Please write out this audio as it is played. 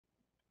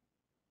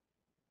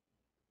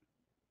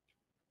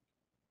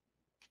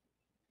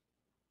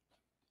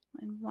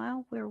And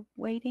while we're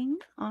waiting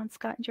on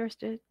Scott and George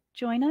to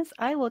join us,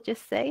 I will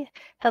just say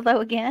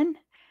hello again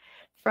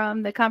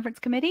from the conference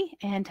committee,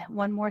 and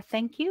one more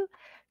thank you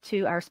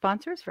to our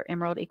sponsors for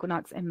Emerald,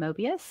 Equinox, and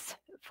Mobius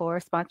for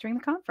sponsoring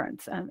the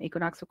conference.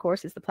 Equinox, of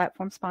course, is the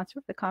platform sponsor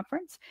of the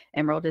conference.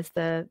 Emerald is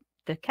the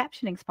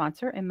captioning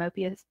sponsor, and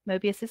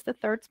Mobius is the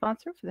third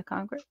sponsor for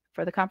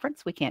the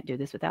conference. We can't do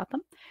this without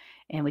them,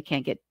 and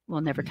we'll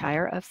never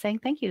tire of saying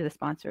thank you to the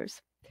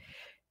sponsors.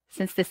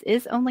 Since this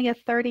is only a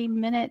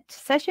 30-minute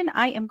session,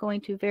 I am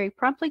going to very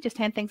promptly just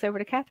hand things over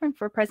to Catherine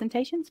for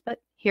presentations, but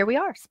here we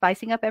are,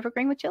 spicing up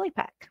Evergreen with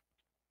ChiliPAC.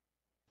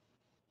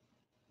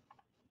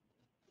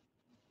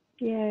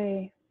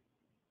 Yay.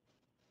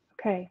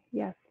 Okay,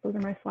 yes, those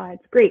are my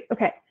slides. Great,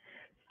 okay.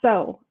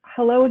 So,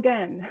 hello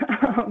again.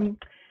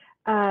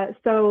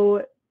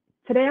 So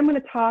today I'm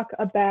going to talk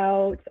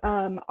about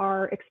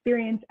our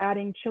experience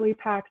adding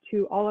ChiliPAC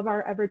to all of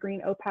our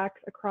Evergreen OPACs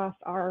across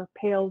our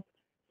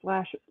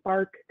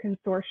PaILS/Spark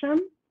consortium.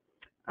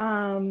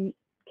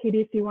 Katie,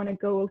 if you want to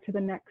go to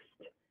the next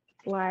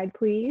slide,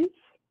 please.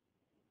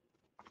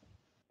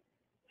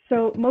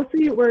 So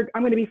mostly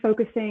I'm going to be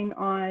focusing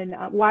on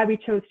why we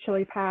chose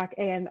ChiliPAC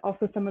and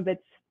also some of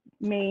its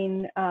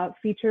main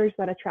features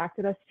that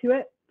attracted us to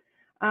it.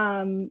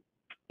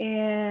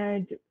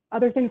 And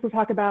other things we'll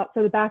talk about,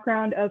 so the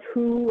background of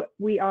who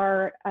we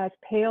are as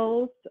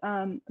PaILS,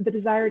 the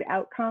desired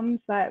outcomes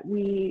that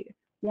we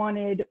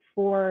wanted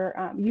for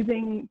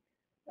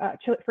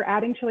for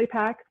adding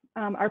ChiliPAC,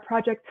 our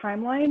project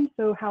timeline,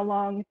 so how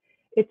long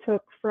it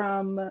took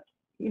from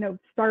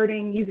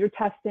starting user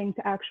testing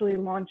to actually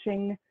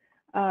launching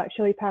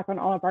ChiliPAC on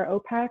all of our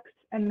OPACs,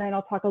 and then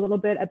I'll talk a little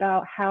bit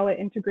about how it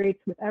integrates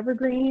with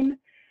Evergreen,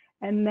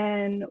 and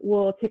then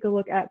we'll take a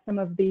look at some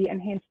of the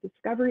enhanced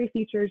discovery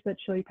features that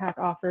ChiliPAC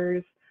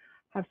offers,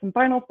 have some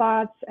final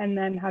thoughts, and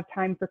then have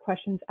time for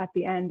questions at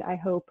the end. I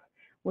hope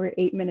we're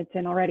 8 minutes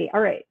in already.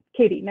 All right,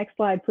 Katie, next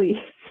slide, please.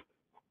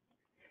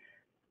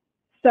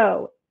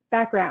 So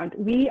background,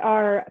 we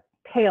are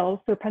PaILS,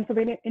 so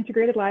Pennsylvania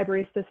Integrated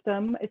Library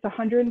System. It's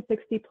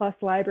 160 plus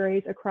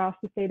libraries across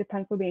the state of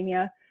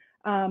Pennsylvania.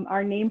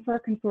 Our name for our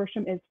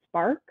consortium is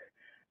Spark.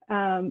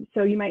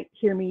 So you might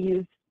hear me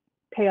use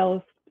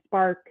PaILS,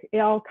 Spark. It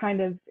all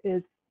kind of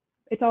is,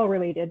 it's all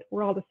related.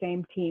 We're all the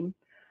same team.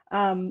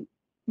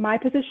 My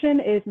position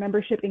is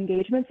Membership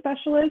Engagement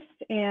Specialist,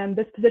 and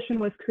this position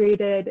was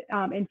created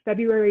in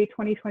February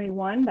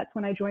 2021. That's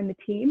when I joined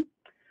the team.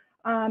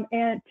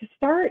 And to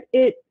start,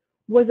 it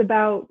was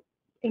about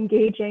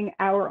engaging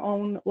our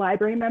own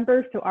library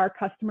members, so our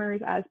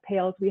customers as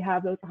PaILS. We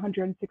have those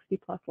 160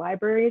 plus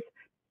libraries,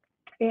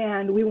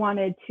 and we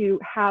wanted to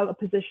have a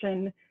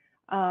position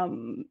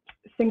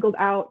singled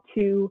out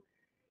to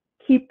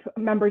keep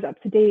members up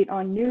to date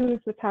on news,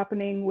 what's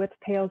happening with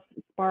PaILS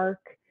Spark,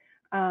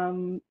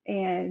 and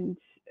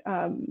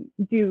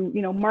do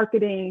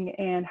marketing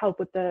and help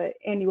with the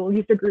annual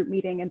user group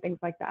meeting and things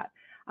like that.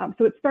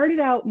 So it started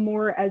out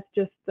more as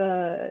just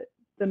the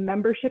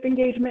membership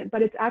engagement,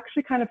 but it's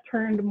actually kind of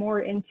turned more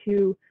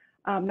into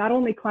not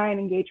only client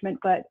engagement,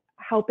 but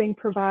helping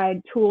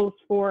provide tools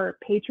for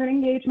patron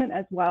engagement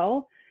as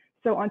well.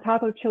 So on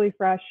top of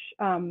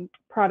ChiliFresh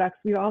products,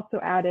 we also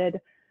added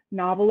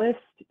Novelist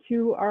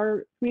to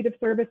our suite of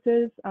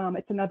services.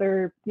 It's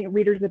another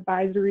reader's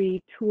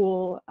advisory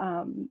tool,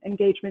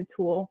 engagement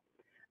tool.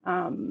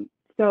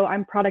 So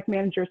I'm product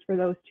managers for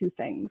those two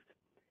things.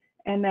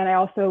 And then I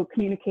also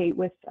communicate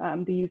with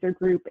the user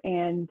group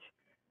and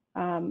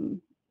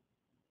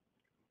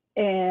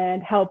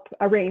help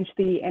arrange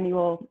the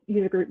annual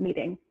user group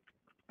meeting.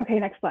 Okay,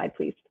 next slide,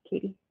 please,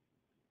 Katie.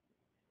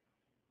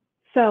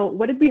 So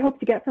what did we hope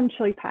to get from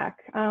ChiliPAC?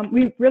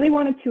 We really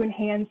wanted to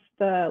enhance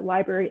the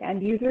library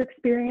end user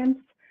experience.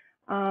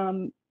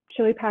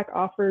 ChiliPAC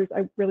offers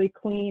a really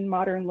clean,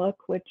 modern look,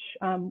 which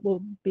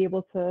we'll be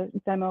able to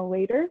demo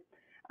later.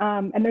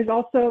 And there's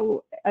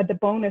also the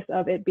bonus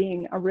of it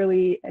being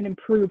an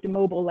improved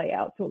mobile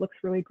layout, so it looks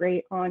really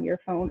great on your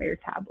phone or your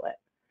tablet.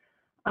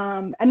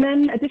 And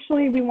then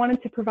additionally, we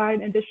wanted to provide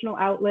an additional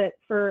outlet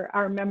for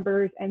our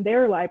members and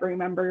their library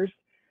members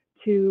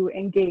to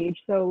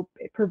engage. So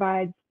it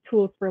provides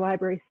tools for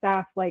library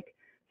staff like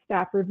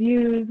staff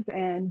reviews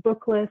and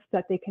book lists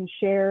that they can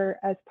share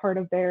as part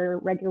of their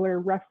regular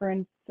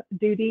reference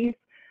duties.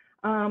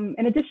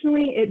 And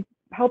additionally, it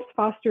helps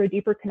foster a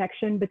deeper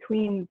connection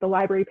between the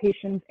library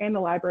patrons and the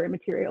library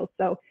materials.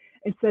 So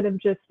instead of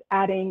just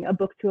adding a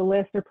book to a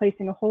list or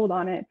placing a hold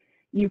on it,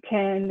 you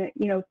can,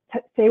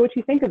 say what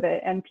you think of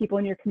it, and people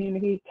in your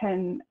community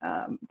can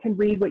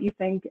read what you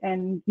think,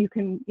 and you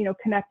can,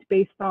 connect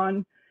based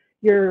on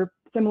your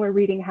similar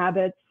reading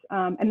habits.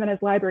 And then as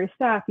library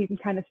staff, you can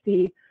kind of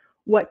see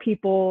what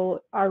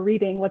people are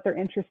reading, what they're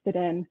interested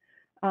in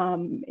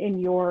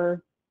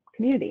your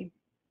community.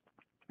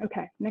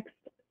 Okay, next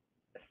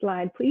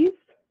slide, please.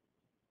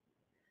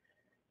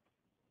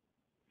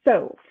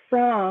 So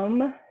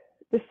from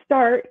the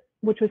start,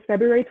 which was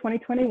February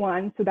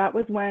 2021, so that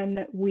was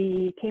when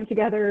we came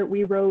together,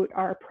 we wrote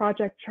our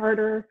project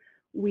charter,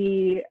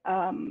 we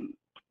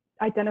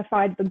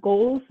identified the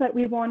goals that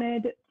we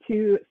wanted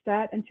to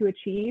set and to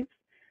achieve.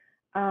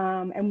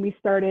 And we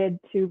started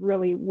to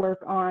really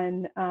work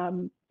on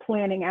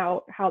planning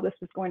out how this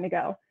was going to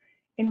go.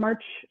 In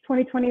March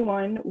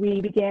 2021,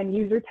 we began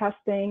user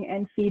testing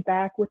and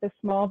feedback with a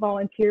small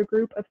volunteer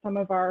group of some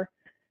of our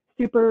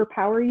super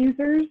power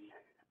users.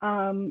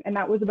 And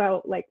that was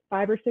about like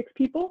 5 or 6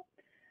 people.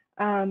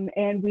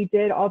 And we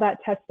did all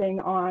that testing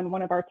on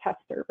one of our test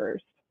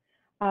servers.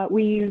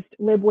 We used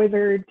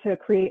LibWizard to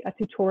create a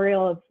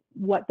tutorial of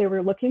what they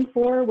were looking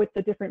for with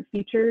the different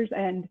features,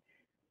 and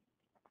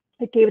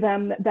it gave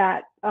them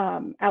that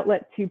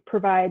outlet to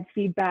provide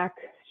feedback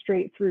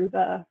straight through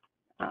the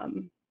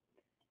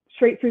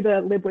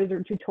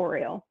LibWizard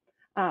tutorial.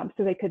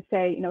 So they could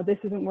say, you know, this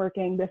isn't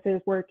working, this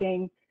is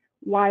working,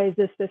 why is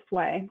this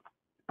way?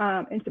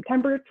 In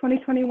September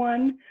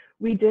 2021,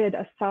 we did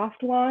a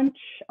soft launch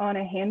on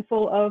a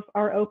handful of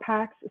our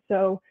OPACs.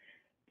 So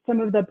some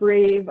of the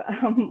brave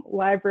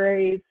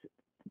libraries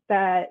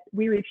that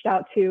we reached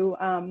out to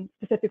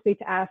specifically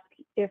to ask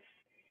if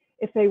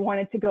they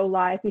wanted to go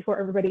live before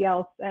everybody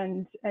else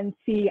and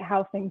see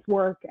how things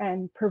work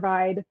and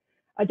provide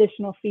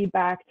additional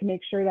feedback to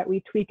make sure that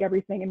we tweak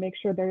everything and make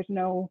sure there's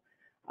no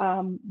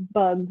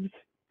bugs.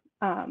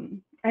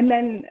 And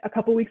then a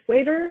couple weeks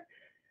later,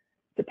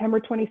 September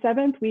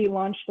 27th, we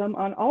launched them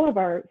on all of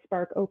our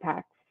Spark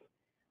OPACs.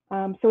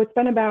 So it's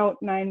been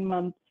about 9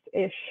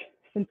 months-ish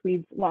since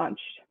we've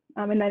launched.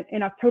 And then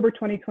in October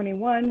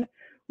 2021,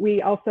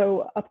 we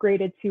also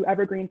upgraded to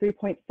Evergreen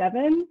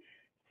 3.7.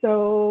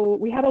 So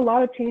we had a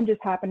lot of changes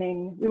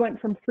happening. We went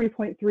from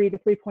 3.3 to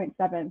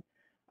 3.7.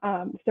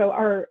 So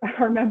our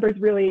members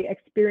really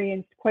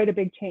experienced quite a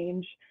big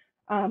change.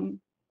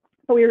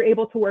 But we were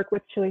able to work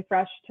with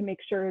ChiliFresh to make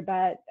sure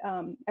that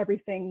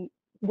everything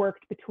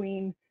worked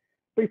between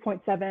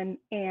 3.7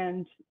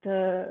 and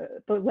the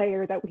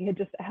layer that we had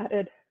just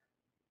added.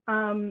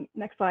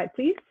 Next slide,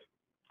 please.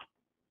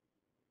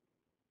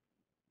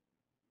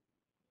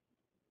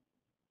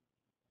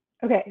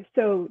 Okay,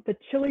 so the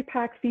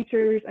ChiliPAC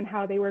features and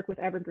how they work with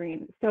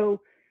Evergreen.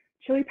 So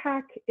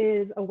ChiliPAC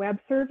is a web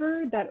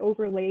server that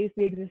overlays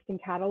the existing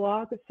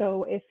catalog.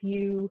 So if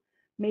you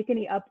make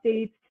any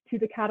updates to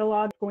the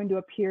catalog, it's going to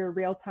appear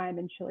real time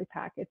in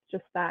ChiliPAC. It's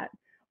just that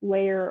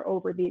layer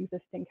over the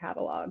existing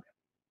catalog.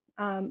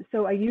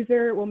 So a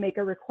user will make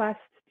a request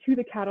to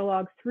the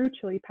catalog through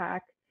ChiliPAC,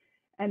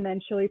 and then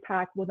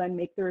ChiliPAC will then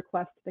make the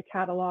request to the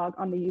catalog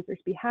on the user's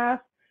behalf,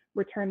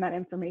 return that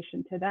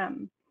information to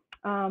them.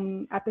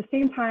 At the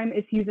same time,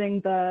 it's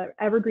using the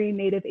Evergreen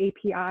native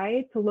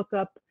API to look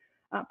up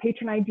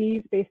patron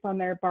IDs based on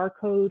their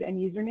barcode and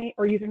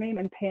username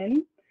and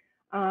PIN.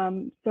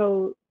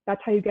 So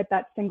that's how you get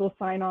that single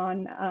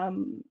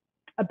sign-on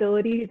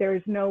ability.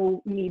 There's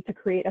no need to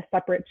create a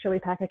separate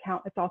ChiliPAC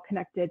account. It's all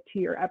connected to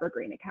your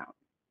Evergreen account.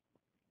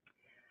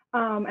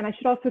 And I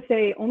should also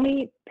say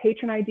only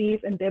patron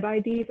IDs and bib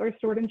IDs are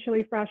stored in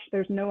ChiliFresh.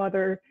 There's no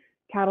other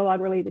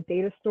catalog related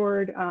data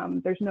stored.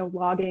 There's no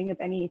logging of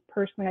any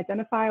personally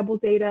identifiable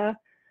data.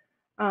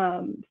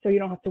 So you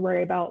don't have to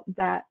worry about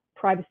that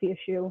privacy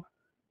issue.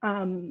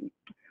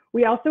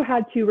 We also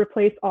had to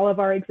replace all of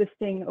our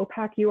existing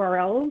OPAC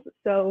URLs.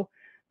 So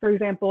for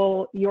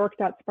example,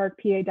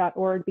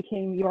 york.sparkpa.org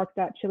became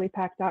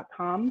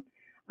york.chilipac.com.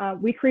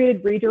 We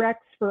created redirects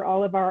for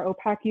all of our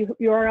OPAC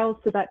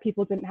URLs so that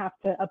people didn't have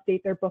to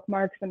update their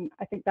bookmarks. And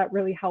I think that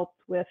really helped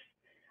with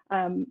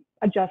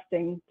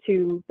adjusting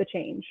to the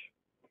change.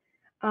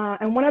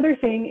 And one other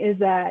thing is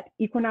that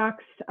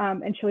Equinox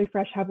and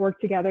ChiliFresh have worked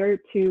together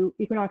to,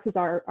 Equinox is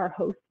our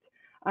host,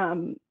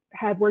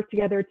 have worked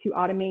together to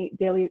automate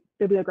daily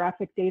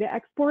bibliographic data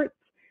exports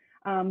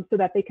so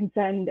that they can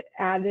send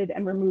added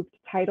and removed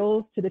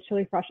titles to the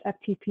ChiliFresh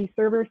FTP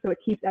server, so it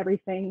keeps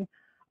everything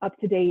up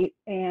to date,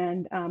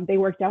 and they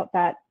worked out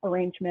that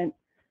arrangement,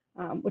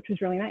 which was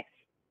really nice.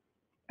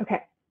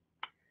 Okay,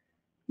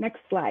 next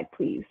slide,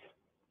 please.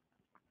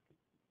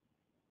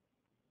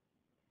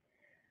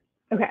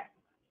 Okay,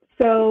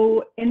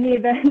 so in the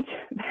event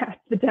that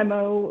the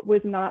demo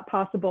was not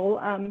possible,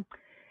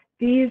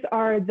 these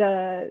are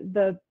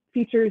the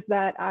features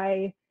that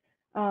I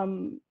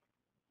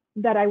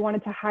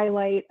wanted to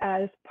highlight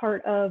as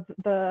part of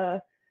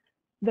the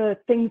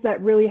things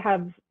that really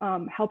have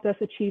helped us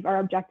achieve our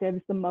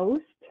objectives the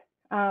most.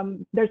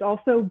 There's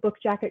also book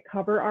jacket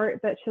cover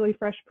art that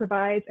ChiliFresh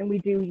provides, and we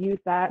do use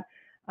that.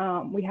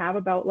 We have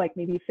about like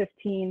maybe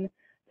 15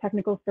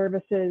 technical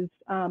services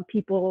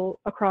people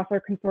across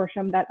our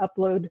consortium that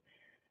upload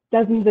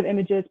dozens of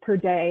images per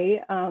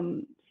day.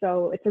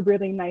 So it's a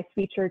really nice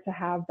feature to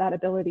have that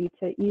ability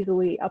to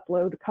easily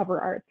upload cover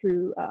art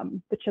through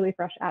the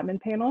ChiliFresh admin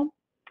panel.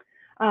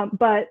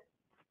 But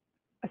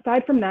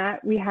aside from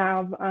that, we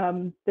have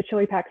the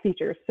ChiliPAC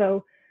features.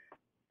 So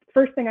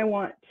first thing I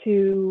want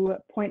to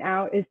point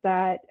out is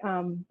that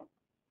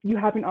you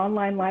have an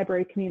online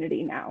library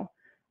community now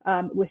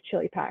with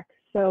ChiliPAC.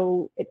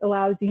 So it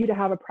allows you to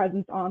have a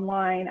presence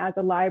online as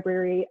a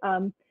library.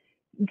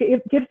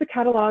 It gives the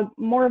catalog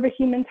more of a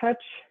human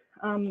touch.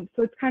 So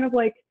it's kind of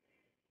like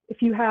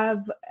if you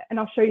have, and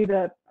I'll show you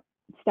the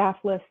staff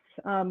lists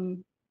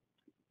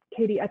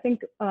Katie, I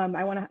think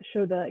I want to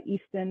show the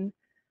Easton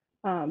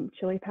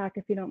ChiliPAC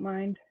if you don't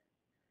mind.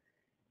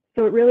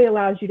 So it really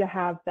allows you to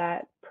have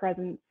that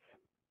presence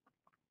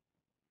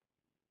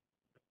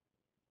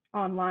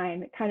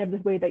online, kind of the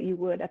way that you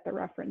would at the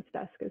reference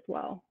desk as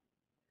well.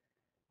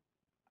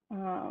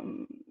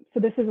 So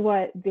this is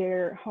what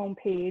their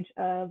homepage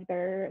of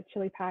their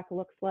ChiliPAC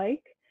looks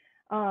like.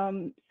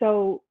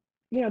 So,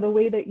 you know, the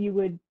way that you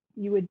would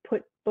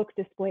put book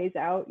displays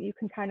out, you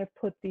can kind of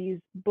put these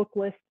book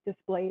list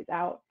displays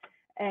out,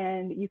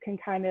 and you can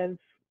kind of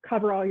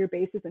cover all your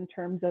bases in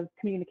terms of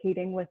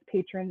communicating with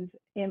patrons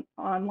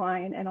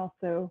online and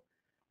also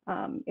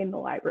in the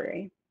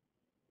library.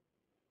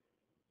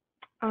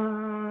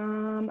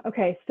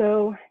 Okay,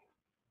 so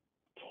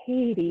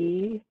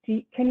Katie,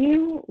 can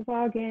you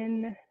log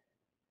in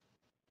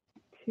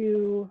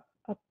to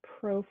a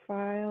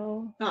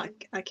profile? Oh,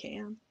 I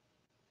can.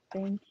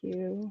 Thank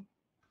you.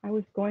 I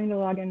was going to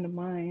log into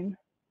mine.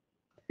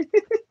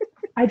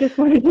 I just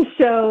wanted to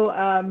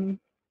show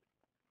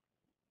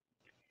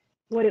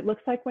what it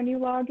looks like when you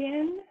log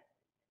in,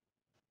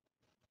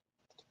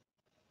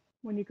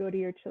 when you go to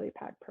your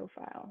ChiliPAC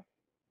profile.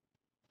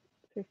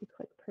 So if you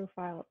click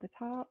profile at the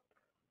top,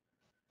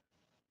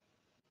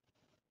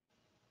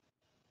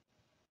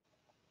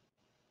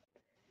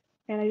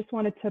 and I just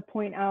wanted to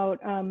point out,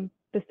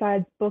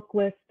 besides book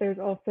lists, there's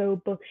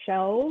also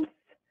bookshelves,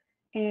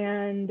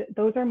 and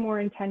those are more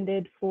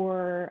intended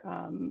for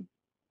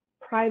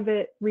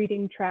private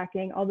reading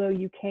tracking, although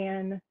you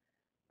can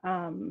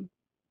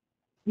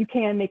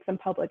make them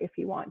public if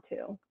you want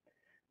to.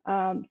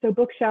 So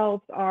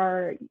bookshelves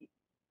are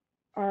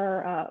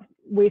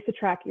ways to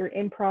track your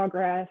in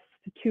progress,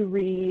 to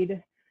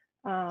read,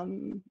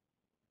 and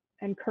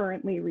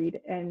currently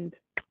read, and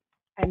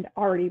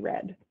already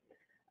read.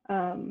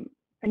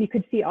 And you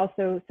could see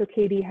also, so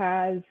Katie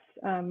has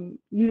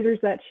users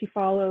that she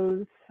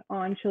follows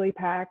on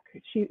ChiliPAC,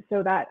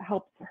 so that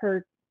helps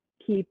her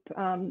keep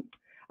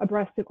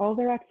abreast of all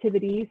their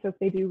activities. So if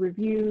they do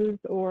reviews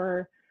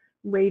or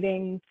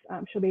ratings,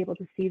 she'll be able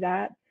to see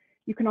that.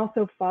 You can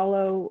also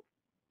follow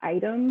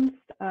items,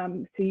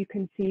 so you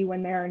can see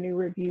when there are new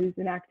reviews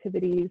and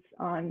activities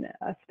on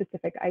a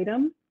specific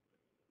item.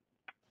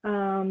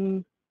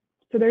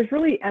 So there's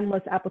really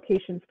endless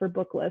applications for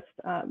book lists.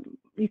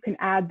 You can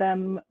add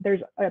them.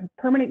 There's a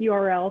permanent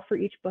URL for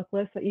each book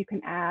list that you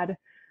can add.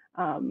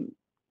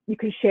 You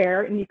can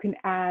share, and you can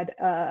add,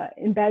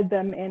 embed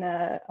them in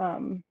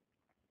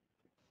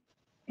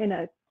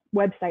a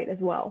website as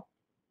well.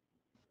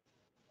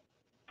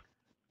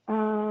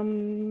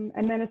 And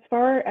then as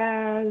far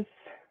as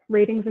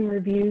ratings and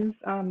reviews,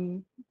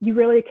 you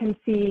really can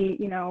see,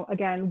 you know,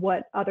 again,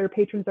 what other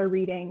patrons are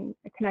reading,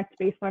 connect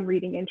based on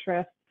reading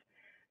interests.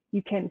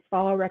 You can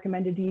follow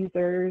recommended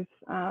users,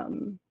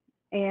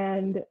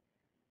 and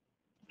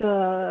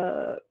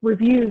the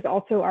reviews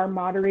also are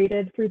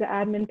moderated through the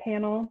admin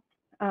panel,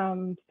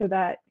 so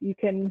that you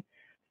can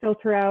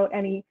filter out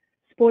any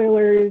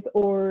spoilers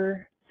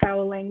or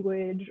foul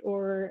language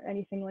or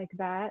anything like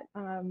that.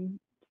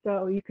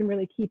 So you can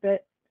really keep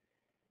it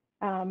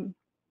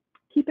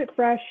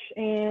fresh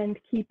and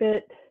keep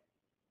it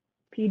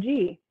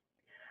PG.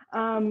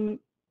 And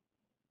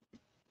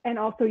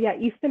also, yeah,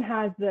 Easton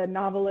has the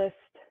novelist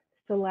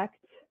select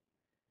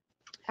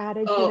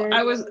added to their.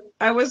 I was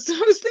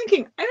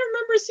thinking, I don't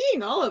remember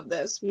seeing all of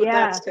this, but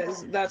yeah,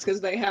 that's because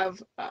they have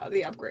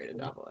the upgraded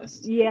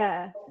novelist.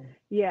 Yeah,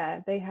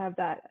 they have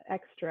that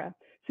extra.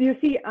 So you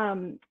see,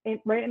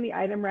 right in the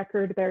item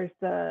record,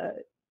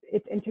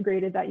 it's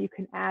integrated that you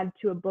can add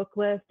to a book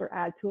list or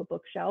add to a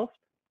bookshelf.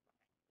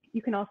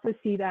 You can also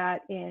see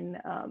that in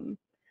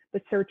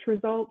the search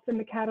results in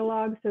the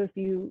catalog. So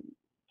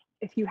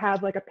if you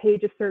have like a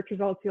page of search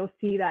results, you'll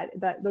see that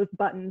those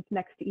buttons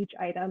next to each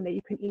item that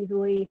you can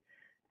easily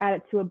add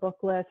it to a book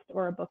list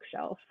or a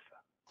bookshelf.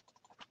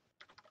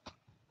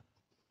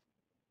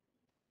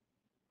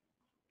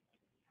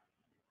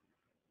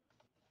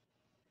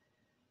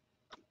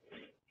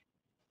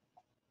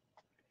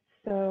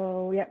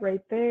 So yeah,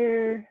 right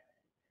there,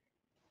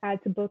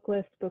 add to book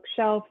list,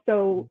 bookshelf.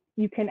 So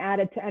you can add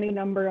it to any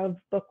number of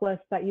book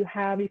lists that you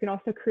have. You can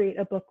also create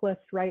a book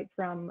list right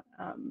from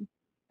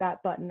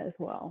that button as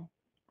well.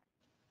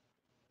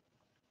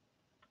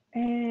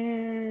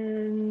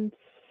 And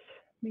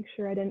make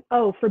sure I didn't,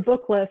 for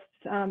book lists,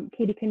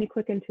 Katie, can you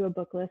click into a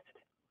book list?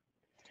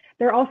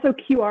 There are also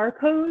QR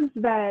codes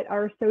that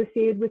are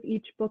associated with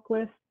each book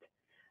list.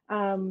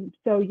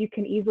 So you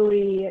can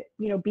easily,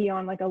 be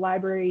on like a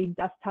library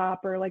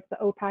desktop or like the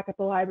OPAC at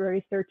the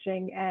library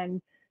searching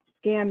and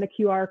scan the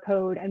QR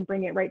code and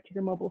bring it right to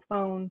your mobile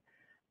phone.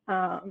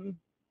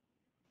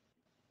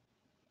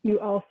 You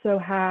also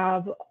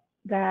have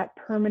that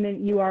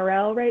permanent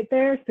URL right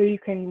there, so you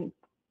can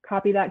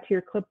copy that to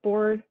your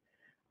clipboard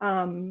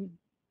and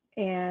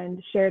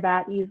share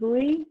that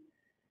easily.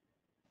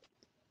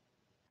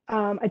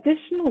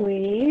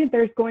 Additionally,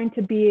 there's going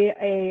to be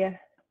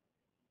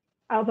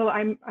although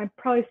I'm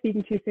probably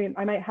speaking too soon,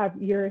 I might have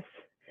Eurus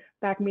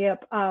back me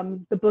up,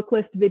 the book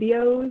list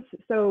videos.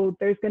 So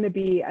there's going to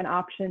be an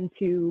option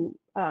to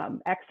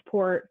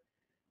export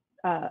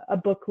a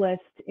book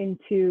list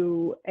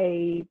into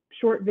a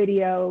short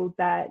video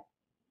that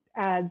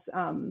adds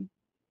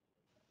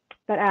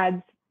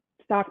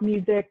stock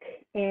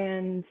music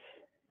and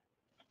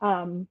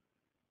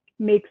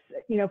makes,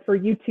 for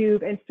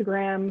YouTube,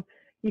 Instagram,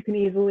 you can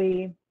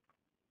easily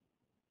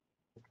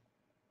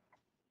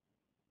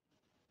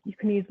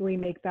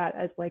make that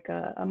as like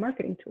a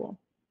marketing tool.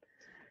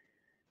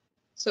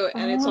 So,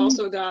 and it's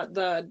also got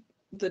the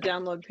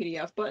download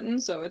PDF button,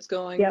 so it's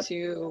going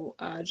to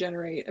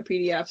generate a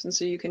PDF, and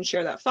so you can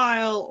share that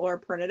file or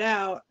print it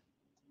out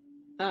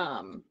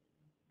in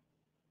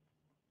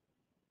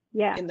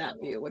that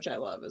view, which I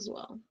love as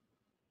well.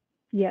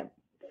 Yep.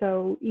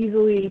 So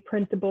easily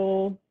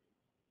printable,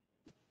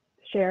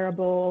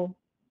 shareable.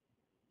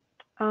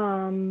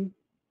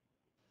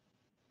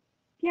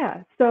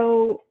 Yeah,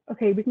 so,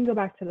 okay, we can go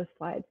back to the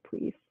slides,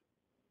 please.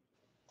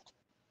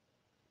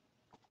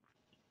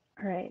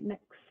 All right,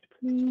 next,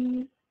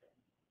 please.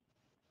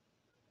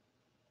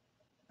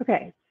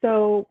 Okay,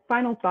 so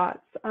final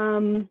thoughts.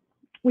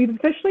 We've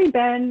officially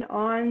been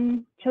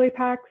on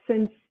ChiliPAC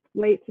since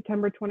late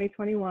September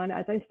 2021,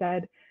 as I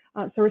said.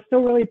 So we're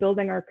still really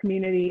building our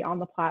community on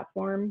the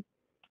platform.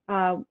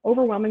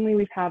 Overwhelmingly,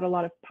 we've had a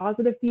lot of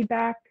positive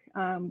feedback.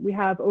 We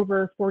have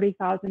over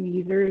 40,000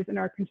 users in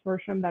our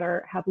consortium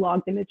that have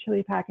logged into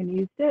ChiliPAC and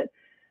used it.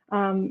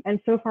 And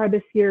so far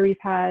this year, we've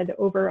had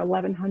over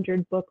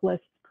 1,100 book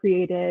lists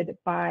created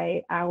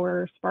by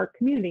our Spark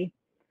community.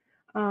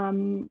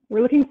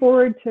 We're looking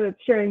forward to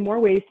sharing more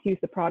ways to use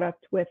the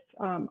product with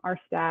our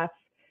staff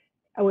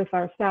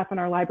and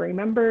our library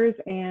members,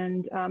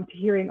 and to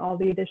hearing all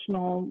the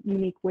additional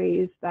unique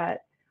ways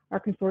that our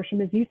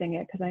consortium is using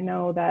it, because I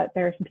know that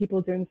there are some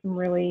people doing some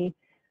really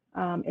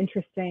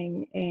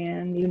interesting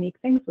and unique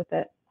things with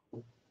it.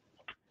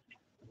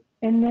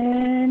 And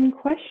then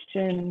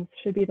questions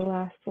should be the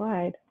last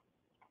slide.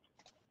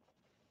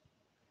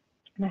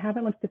 And I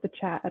haven't looked at the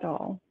chat at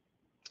all.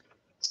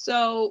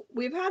 So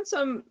we've had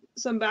some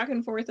back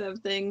and forth of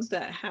things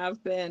that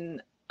have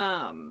been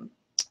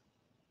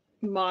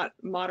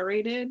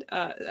moderated,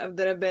 that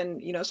have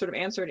been, sort of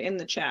answered in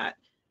the chat.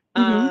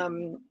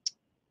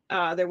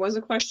 There was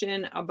a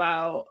question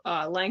about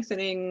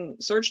lengthening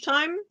search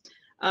time.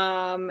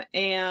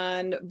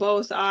 And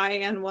both I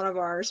and one of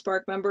our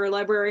Spark member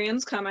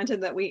librarians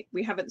commented that we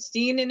haven't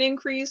seen an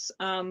increase,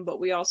 but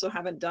we also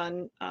haven't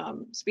done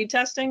speed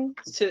testing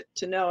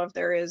to know if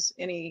there is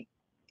any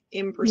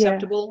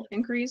imperceptible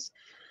increase.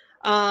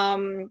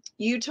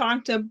 You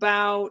talked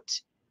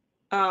about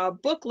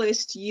book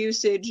list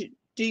usage.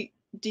 Do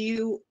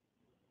you,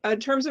 in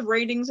terms of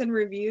ratings and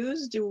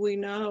reviews, do we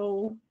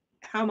know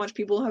how much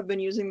people have been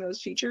using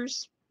those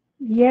features?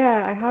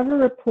 Yeah, I have a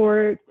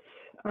report.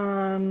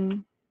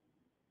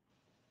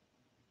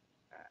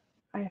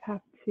 I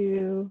have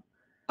to.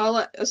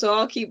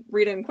 I'll keep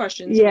reading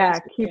questions. Yeah,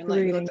 keep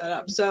reading. Look that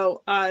up.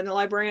 So the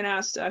librarian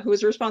asked who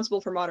is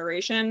responsible for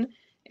moderation,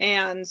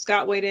 and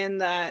Scott weighed in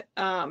that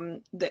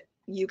that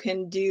you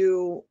can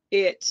do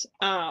it.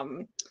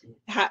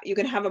 You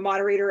can have a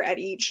moderator at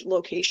each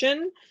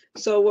location.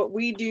 So what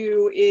we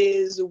do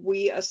is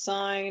we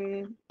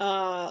assign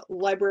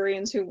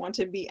librarians who want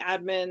to be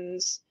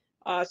admins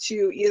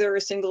to either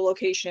a single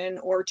location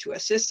or to a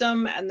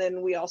system, and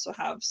then we also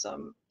have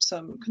some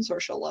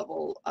consortial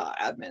level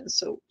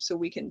admins, so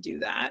we can do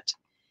that.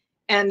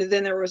 And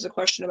then there was a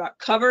question about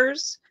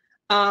covers.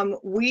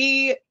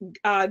 We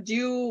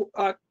do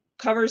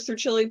covers through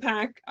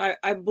ChiliPAC.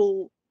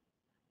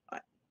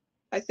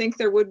 I think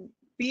there would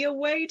be a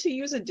way to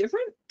use a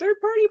different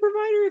third-party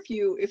provider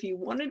if you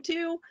wanted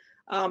to.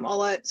 I'll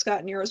let Scott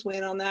and Euros weigh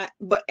in on that.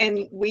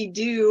 And we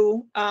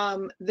do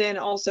then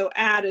also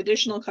add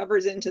additional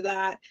covers into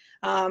that.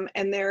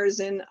 And there's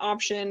an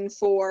option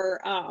for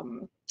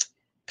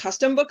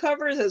custom book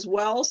covers as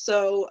well.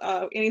 So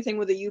anything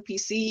with a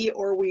UPC,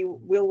 or we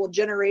will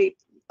generate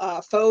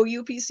faux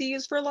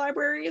UPCs for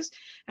libraries.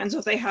 And so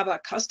if they have a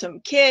custom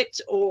kit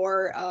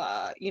or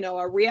a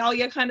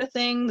realia kind of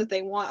thing that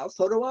they want a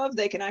photo of,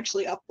 they can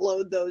actually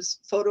upload those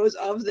photos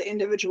of the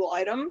individual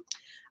item.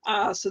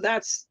 So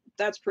that's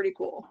pretty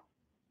cool.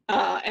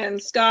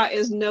 And Scott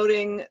is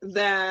noting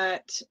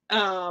that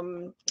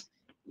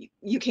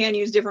you can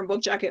use different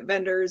book jacket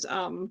vendors,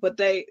 but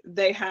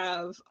they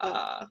have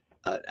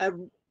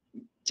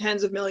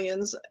tens of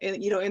millions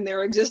in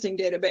their existing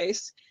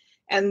database.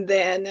 And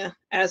then,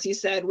 as he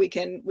said, we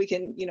can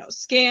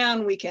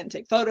scan, we can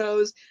take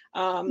photos,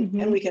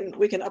 and we can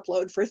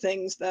upload for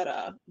things that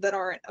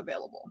aren't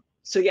available.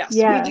 So yes,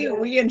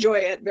 we enjoy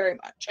it very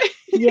much.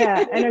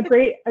 Yeah, and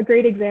a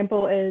great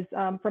example is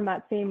from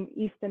that same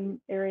Easton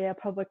area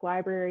public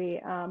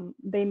library.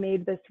 They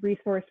made this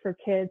resource for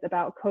kids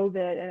about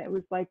COVID, and it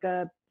was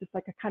just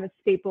like a kind of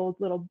stapled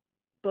little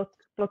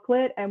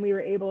booklet, and we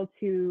were able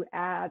to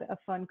add a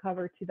fun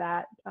cover to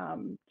that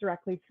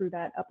directly through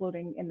that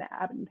uploading in the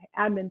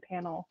admin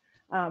panel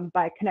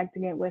by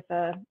connecting it with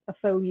a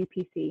faux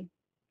UPC.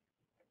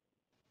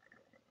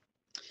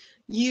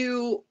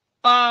 You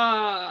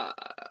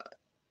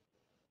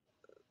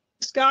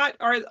Scott,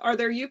 are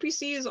there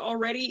UPCs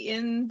already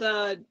in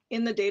the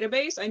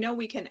database? I know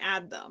we can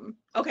add them.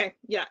 Okay,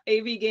 yeah,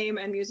 AV game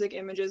and music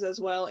images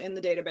as well in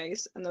the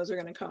database, and those are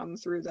going to come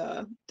through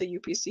the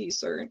UPC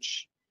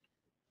search.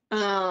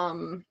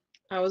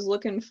 I was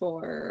looking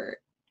for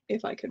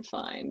if I could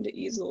find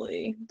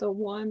easily the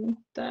one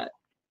that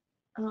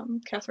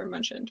Catherine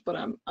mentioned, but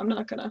I'm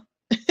not gonna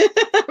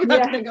I'm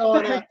not gonna go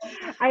on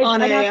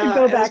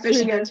a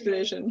fishing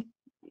expedition.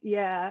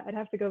 Yeah, I'd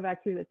have to go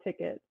back through the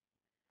ticket.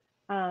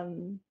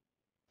 And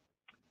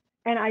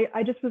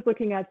I just was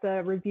looking at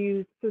the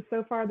reviews.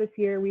 So far this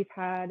year, we've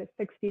had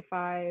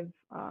 65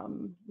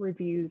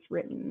 reviews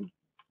written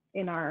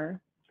in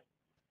our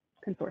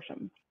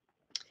consortium.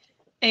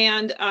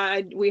 And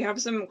we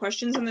have some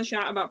questions in the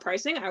chat about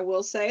pricing. I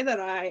will say that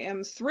I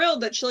am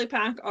thrilled that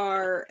ChiliPAC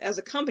as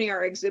a company,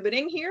 are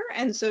exhibiting here,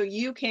 and so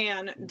you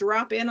can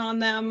drop in on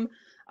them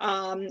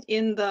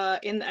in the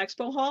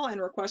expo hall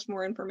and request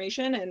more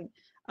information and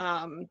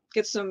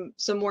get some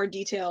more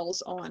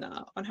details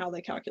on how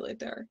they calculate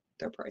their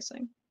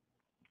pricing.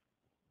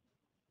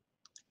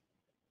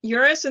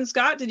 Eurus and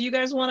Scott, did you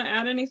guys want to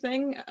add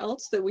anything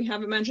else that we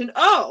haven't mentioned?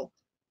 Oh,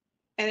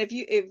 and if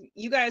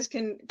you guys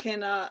can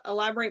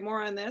elaborate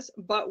more on this,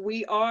 but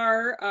we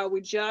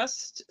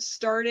just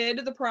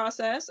started the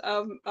process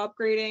of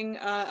updating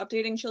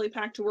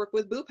ChiliPAC to work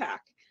with BooPAC.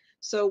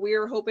 So we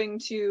are hoping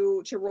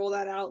to roll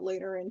that out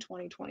later in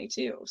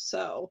 2022.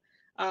 So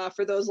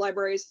for those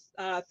libraries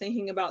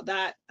thinking about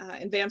that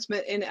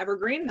advancement in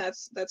Evergreen,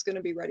 that's going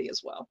to be ready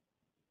as well.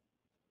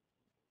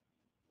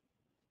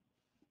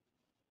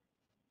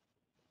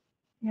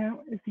 Yeah,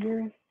 is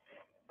yours?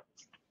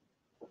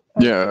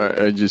 Yeah,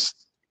 I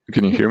just,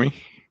 can you hear me?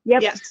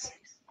 Yep. Yes.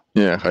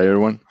 Yeah, hi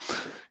everyone.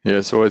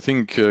 Yeah, so I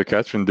think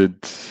Catherine did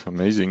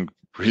amazing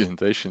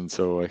presentation,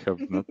 so I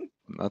have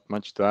not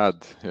much to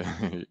add.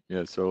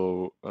 Yeah,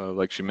 so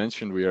like she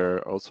mentioned, we are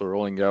also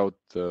rolling out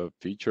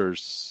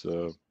features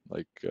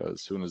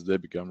as soon as they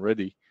become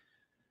ready.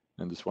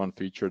 And this one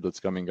feature that's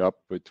coming up,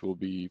 it will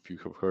be, if you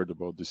have heard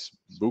about this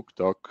book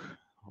talk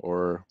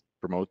or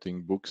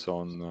promoting books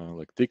on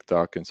like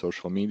TikTok and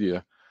social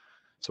media.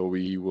 So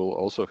we will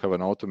also have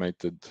an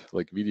automated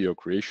video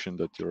creation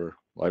that your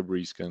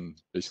libraries can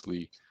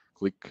basically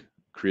click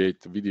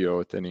create a video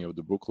at any of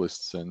the book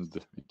lists, and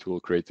it will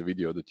create a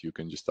video that you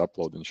can just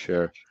upload and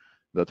share.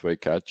 That way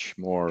catch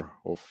more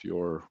of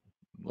your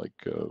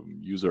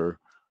user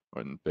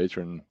and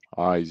patron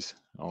eyes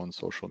on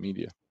social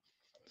media.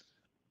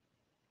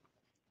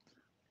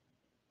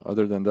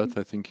 Other than that,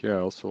 I think, yeah,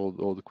 also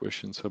all the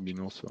questions have been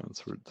also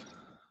answered.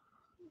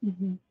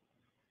 Mm-hmm.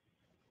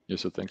 Yeah,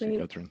 so thank you,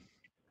 Catherine.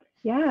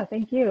 Yeah,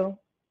 thank you.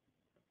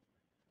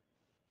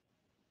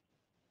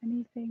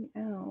 Anything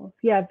else?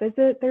 Yeah,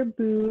 visit their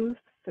booths,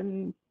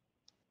 and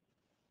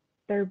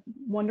they're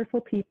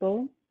wonderful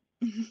people.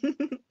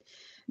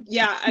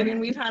 Yeah, I mean,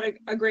 we've had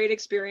a great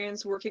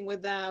experience working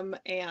with them,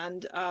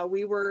 and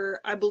we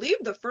were, I believe,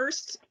 the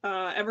first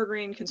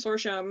Evergreen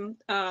consortium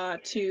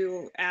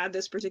to add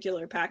this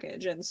particular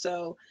package, and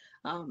so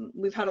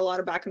we've had a lot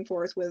of back and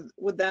forth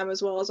with them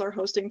as well as our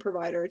hosting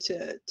provider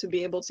to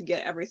be able to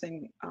get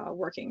everything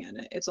working,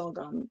 and it's all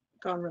gone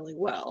really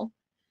well.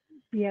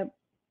 Yep.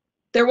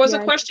 There was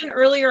a question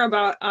earlier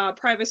about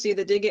privacy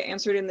that did get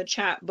answered in the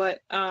chat, but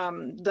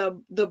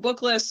the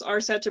book lists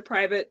are set to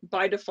private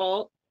by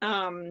default.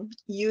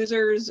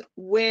 Users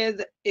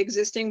with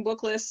existing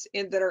book lists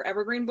that are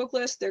Evergreen book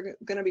lists, they're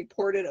going to be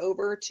ported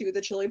over to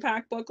the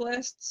ChiliPAC book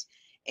lists.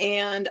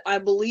 And I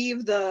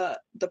believe the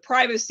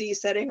privacy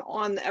setting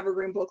on the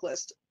Evergreen book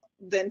list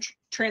then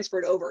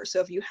transferred over.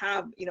 So if you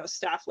have,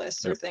 staff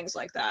lists or things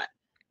like that,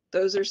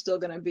 those are still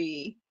going to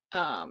be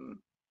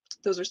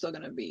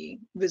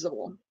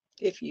visible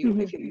if you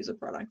use a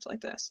product like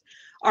this.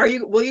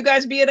 Will you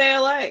guys be at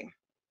ALA?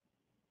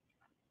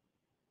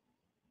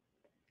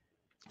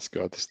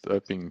 Scott is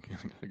typing,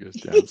 I guess,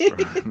 the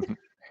answer.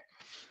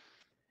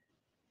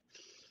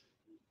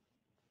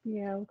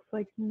 Yeah, looks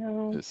like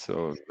no.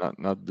 So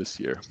not this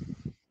year.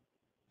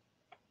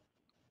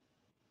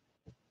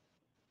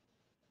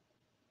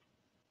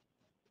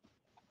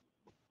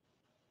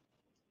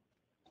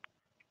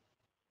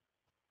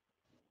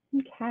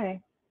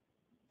 Okay.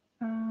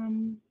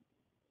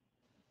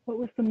 What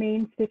was the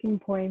main sticking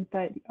point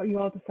that you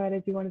all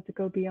decided you wanted to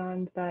go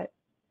beyond that?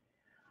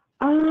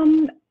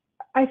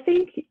 I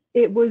think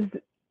it was,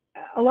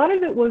 a lot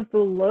of it was the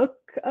look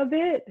of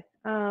it.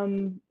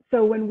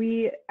 So when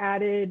we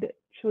added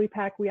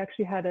ChiliPAC, we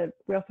also had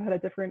a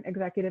different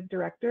executive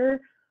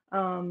director.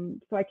 So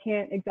I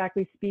can't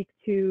exactly speak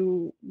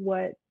to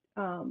what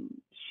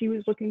she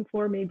was looking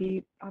for.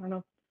 Maybe, I don't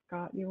know,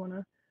 Scott, you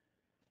wanna?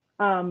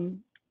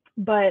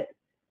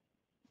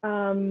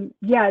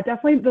 Yeah,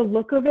 definitely the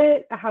look of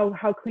it,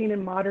 how clean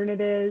and modern it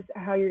is,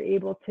 how you're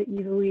able to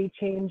easily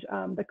change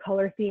the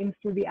color themes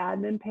through the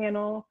admin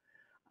panel.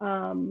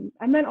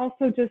 And then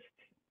also just,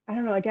 I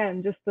don't know,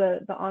 again, just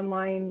the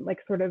online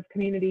sort of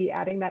community,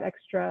 adding that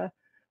extra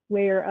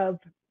layer of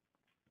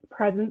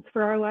presence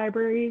for our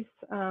libraries.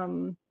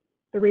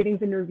 the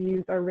ratings and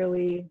reviews are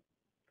really,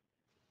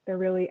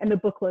 and the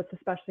booklets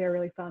especially are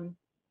really fun.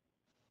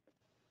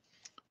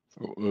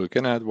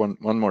 Can I add one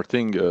more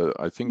thing?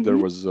 I think there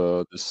was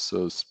this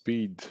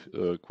speed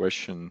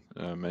question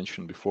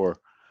mentioned before.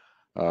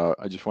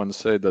 I just want to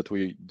say that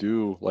we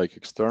do like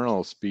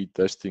external speed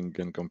testing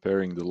and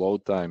comparing the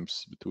load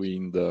times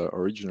between the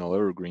original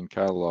Evergreen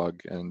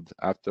catalog and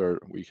after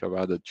we have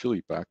added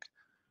ChiliPAC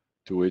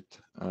to it.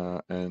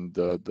 And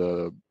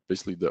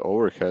basically the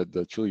overhead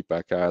that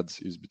ChiliPAC adds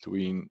is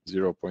between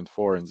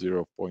 0.4 and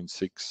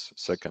 0.6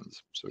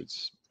 seconds. So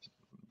it's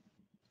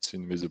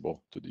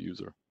invisible to the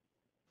user.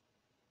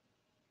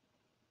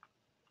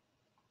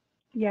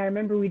 Yeah, I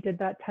remember we did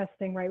that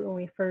testing right when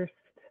we first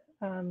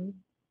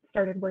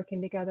started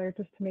working together,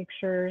 just to make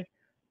sure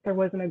there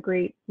wasn't a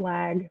great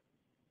lag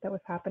that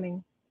was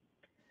happening.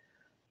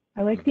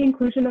 I like the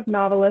inclusion of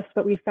novelists,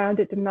 but we found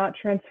it did not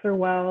transfer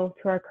well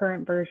to our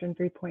current version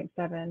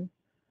 3.7.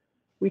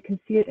 We can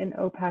see it in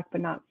OPAC, but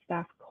not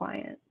staff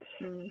client.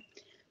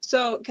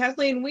 So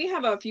Kathleen, we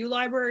have a few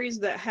libraries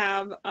that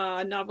have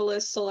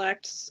novelist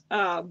selects,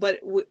 but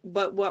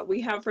what we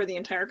have for the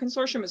entire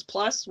consortium is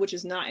Plus, which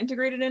is not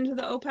integrated into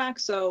the OPAC.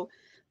 So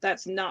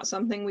that's not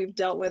something we've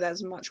dealt with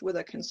as much with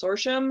a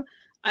consortium.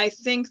 I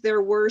think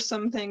there were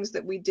some things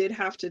that we did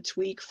have to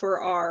tweak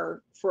for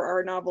our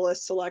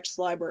novelist selects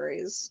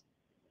libraries.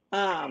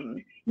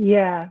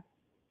 Yeah.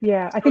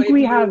 I think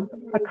we have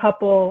a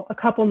couple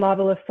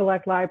novelist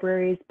select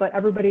libraries, but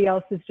everybody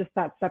else is just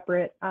that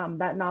separate,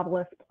 that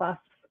novelist plus,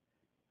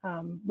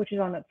 which is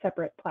on a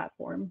separate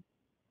platform.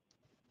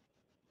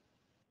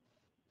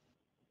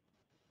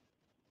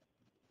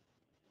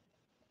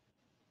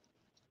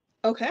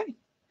 Okay.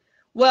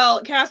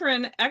 Well,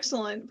 Catherine,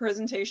 excellent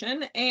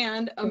presentation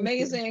and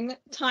amazing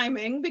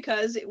timing,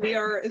 because we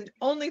are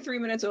only 3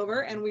 minutes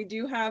over and we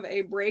do have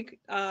a break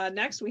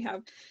next. We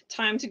have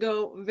time to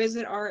go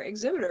visit our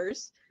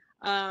exhibitors.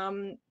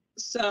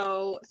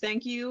 So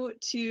thank you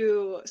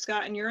to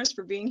Scott and Eurus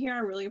for being here. I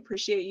really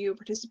appreciate you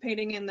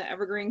participating in the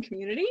Evergreen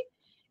community,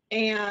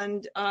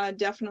 and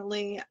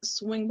definitely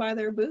swing by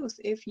their booth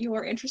if you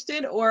are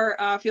interested, or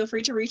feel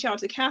free to reach out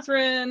to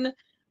Catherine,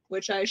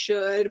 which I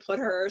should put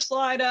her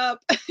slide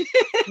up.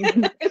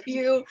 If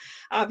you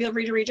feel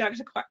free to reach out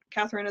to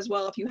Catherine as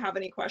well if you have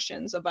any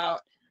questions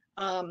about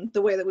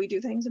the way that we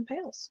do things in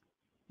PaILS.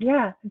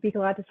 Yeah, I'd be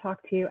glad to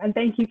talk to you. And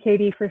thank you,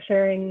 Katie, for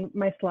sharing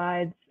my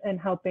slides and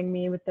helping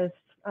me with this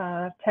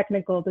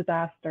technical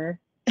disaster.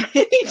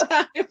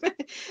 Anytime.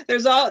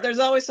 There's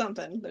always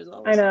something. There's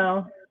always I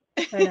know.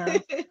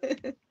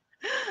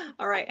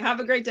 All right. Have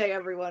a great day,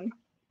 everyone.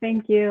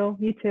 Thank you.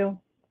 You too.